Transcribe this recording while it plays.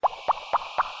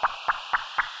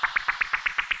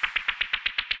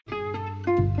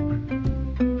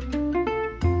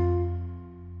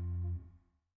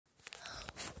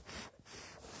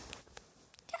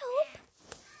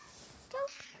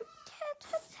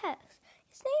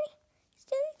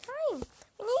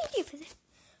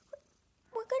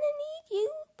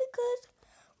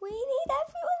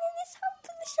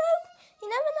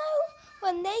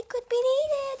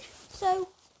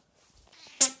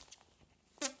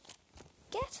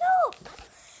get up,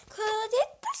 cause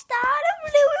it's the start of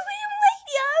Louis Vision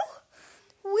Radio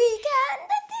Weekend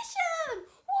Edition.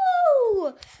 Woo!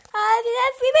 Is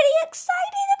everybody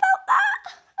excited about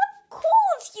that? Of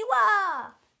course you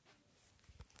are.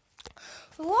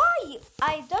 Why?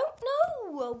 I don't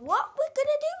know what we're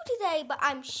gonna do today, but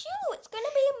I'm sure it's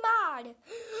gonna be mad.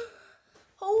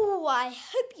 Oh, I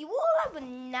hope you all have a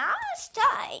nice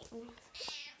time.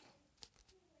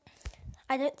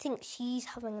 I don't think she's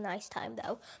having a nice time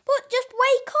though. But just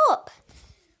wake up.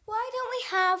 Why don't we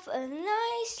have a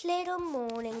nice little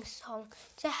morning song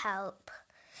to help?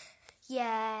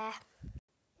 Yeah.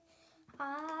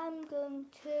 I'm going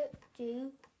to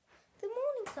do the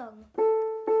morning song.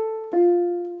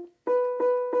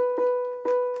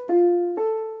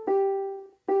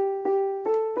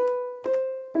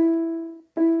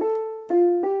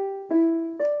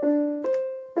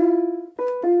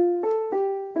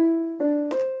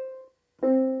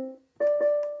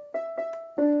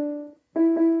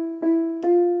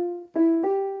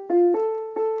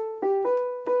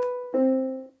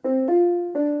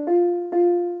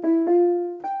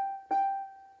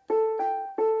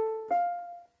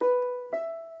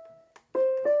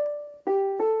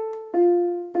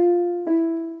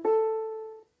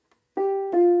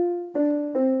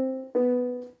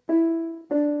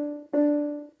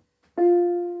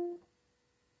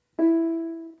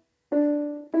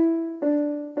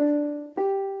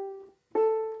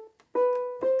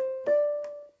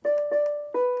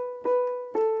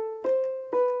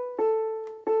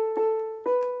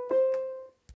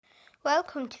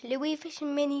 Welcome to Louis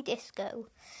Vision Mini Disco.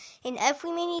 In every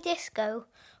mini disco,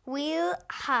 we'll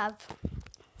have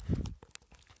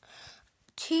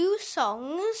 2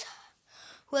 songs.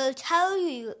 We'll tell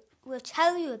you a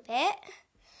bit.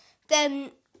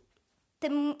 Then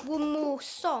one more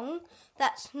song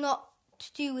that's not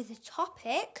to do with the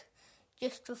topic,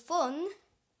 just for fun.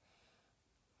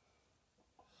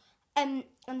 And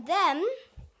then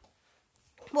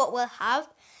what we'll have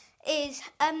is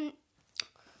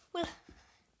We'll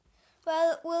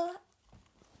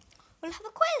have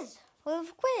a quiz.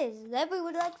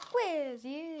 Everyone likes a quiz.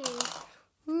 Yeah.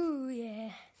 Ooh,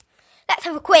 yeah. Let's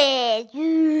have a quiz.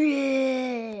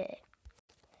 Yeah.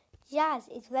 Jazz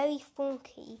is very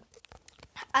funky.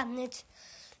 And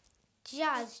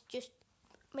jazz just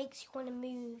makes you want to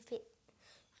move it.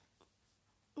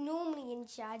 Normally in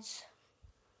jazz,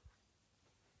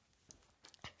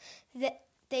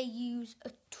 they use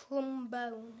a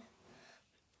trombone.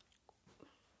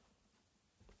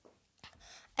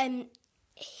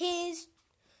 Here's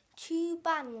 2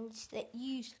 bands that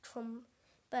use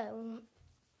trombone: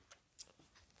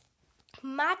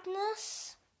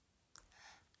 Madness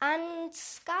and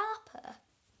Scarpa.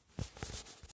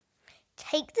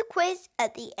 Take the quiz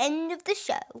at the end of the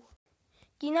show.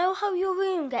 Do you know how your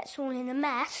room gets all in a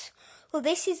mess? Well,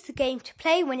 this is the game to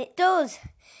play when it does.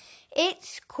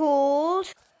 It's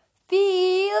called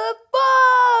Feel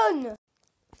Fun.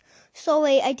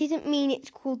 Sorry, I didn't mean it's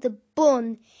called the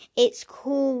bun. It's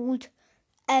called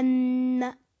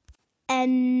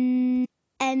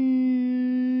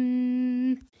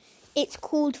it's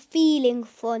called feeling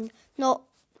fun, not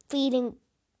feeling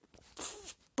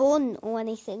bun or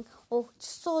anything, or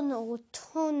sun or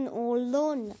ton or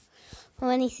lun or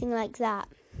anything like that.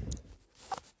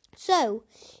 So,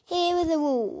 here are the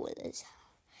rules.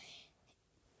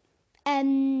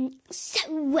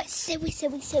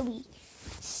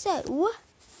 So,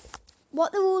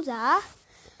 what the rules are,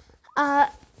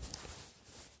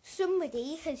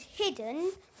 somebody has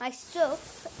hidden my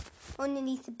stuff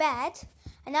underneath the bed,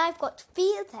 and I've got to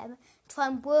feel them, try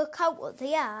and work out what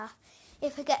they are.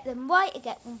 If I get them right, I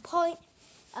get 1 point.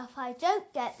 If I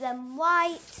don't get them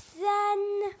right,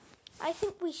 then I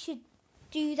think we should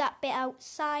do that bit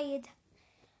outside.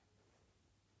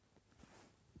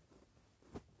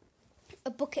 A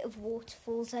bucket of water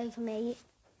falls over me.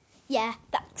 Yeah,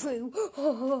 that's true.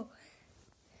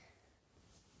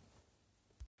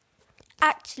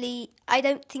 Actually, I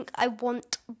don't think I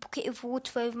want a bucket of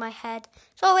water over my head.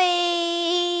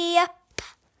 Sorry!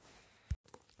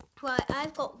 Right,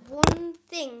 I've got one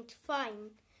thing to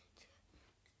find.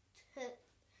 To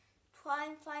try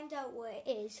and find out what it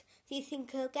is. Do you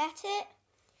think I'll get it?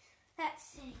 Let's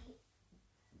see.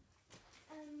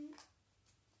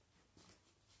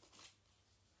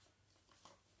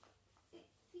 It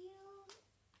feels...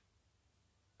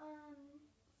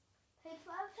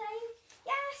 paper airplane?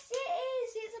 Yes, it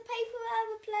is! It's a paper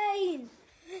airplane!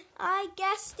 I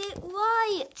guessed it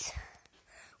right!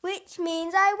 Which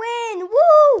means I win!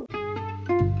 Woo!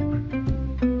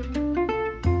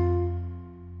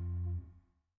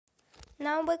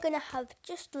 Now we're going to have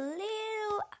just a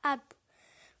little ad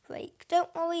break.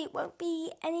 Don't worry, it won't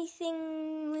be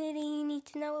anything really you need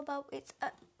to know about it.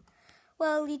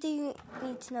 Well, you do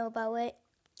need to know about it.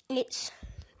 It's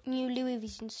new Louis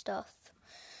Vision stuff.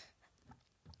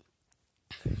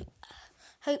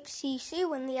 Hope to see you soon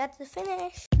when the ads are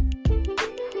finished.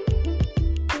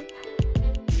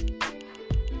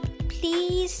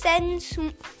 Please send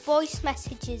some voice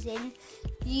messages in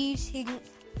using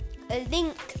a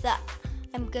link that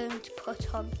I'm going to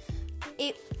put on.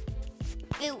 It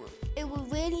will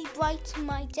really brighten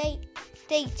my day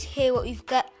to hear what you've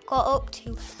got up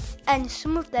to, and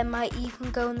some of them might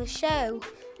even go on the show.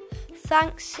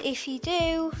 Thanks if you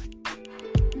do.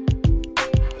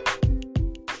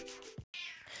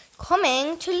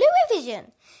 Coming to Louis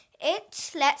Vision,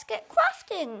 it's Let's Get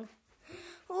Crafting.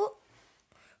 All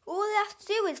you have to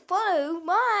do is follow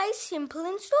my simple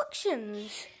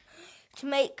instructions to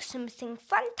make something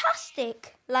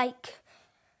fantastic, like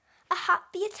a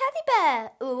happy teddy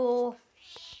bear, or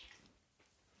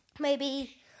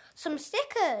maybe some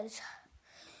stickers.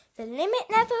 The limit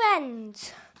never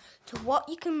ends to what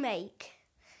you can make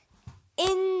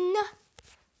in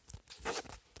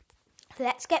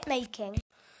Let's Get Making.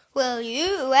 Will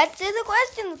you answer the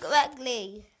questions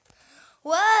correctly?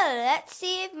 Well, let's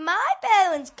see if my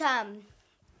parents can.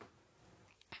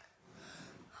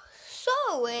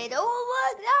 So it all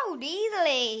worked out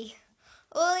easily.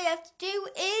 All you have to do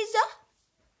is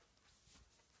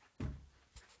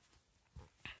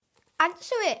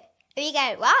answer it. If you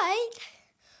get it right,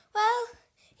 well,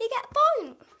 you get a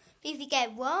point. But if you get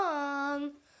it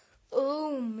wrong,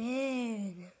 oh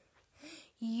man,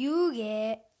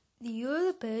 the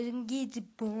other person gets a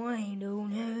point, oh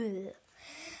no.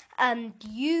 And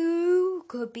you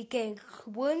could be getting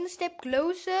one step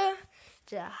closer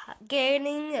to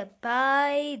getting a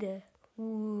bite.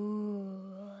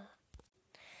 Ooh.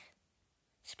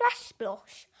 Splash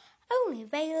Splosh, only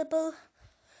available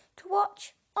to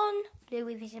watch on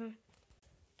Louis Vision.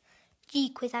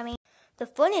 G-Quiz, the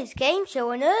funniest game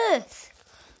show on earth.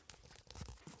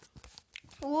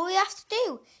 All you have to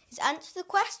do is answer the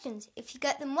questions. If you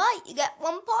get them right, you get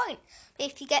 1 point. But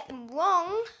if you get them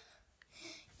wrong,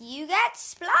 you get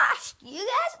splashed. You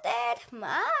guessed it,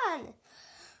 man.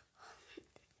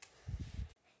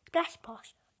 Splash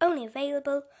Splosh, only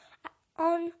available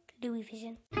on Louis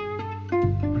Vision.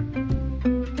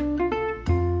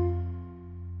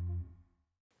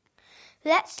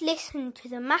 Let's listen to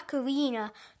the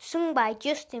Macarena sung by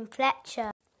Justin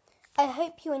Fletcher. I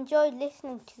hope you enjoyed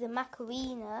listening to the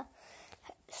Macarena.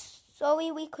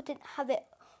 Sorry we couldn't have it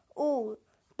all,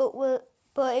 but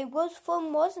it was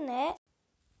fun, wasn't it?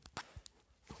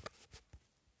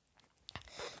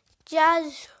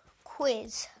 Jazz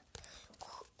quiz.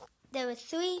 There are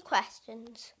 3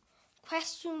 questions.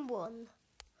 Question 1.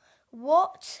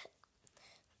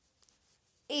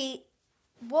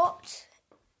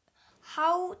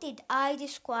 How did I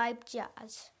describe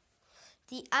jazz?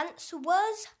 The answer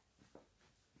was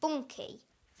funky.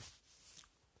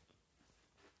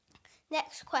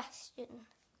 Next question.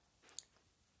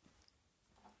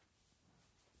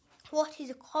 What is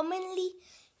a commonly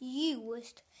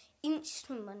used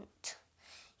instrument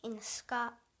in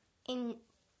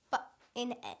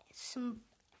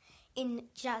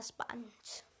jazz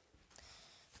bands?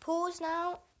 Pause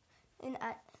now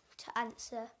to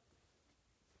answer.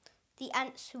 The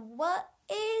answer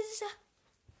is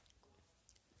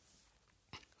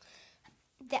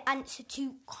the answer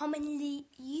to commonly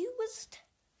used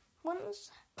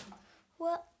ones.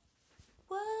 What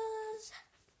was?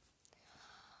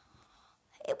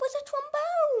 It was a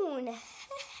trombone.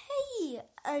 Hey,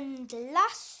 and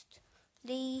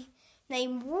lastly,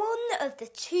 name one of the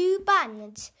 2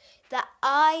 bands that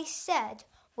I said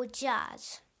were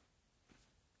jazz.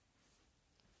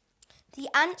 The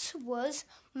answer was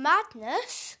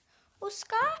Madness or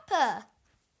Scarpa.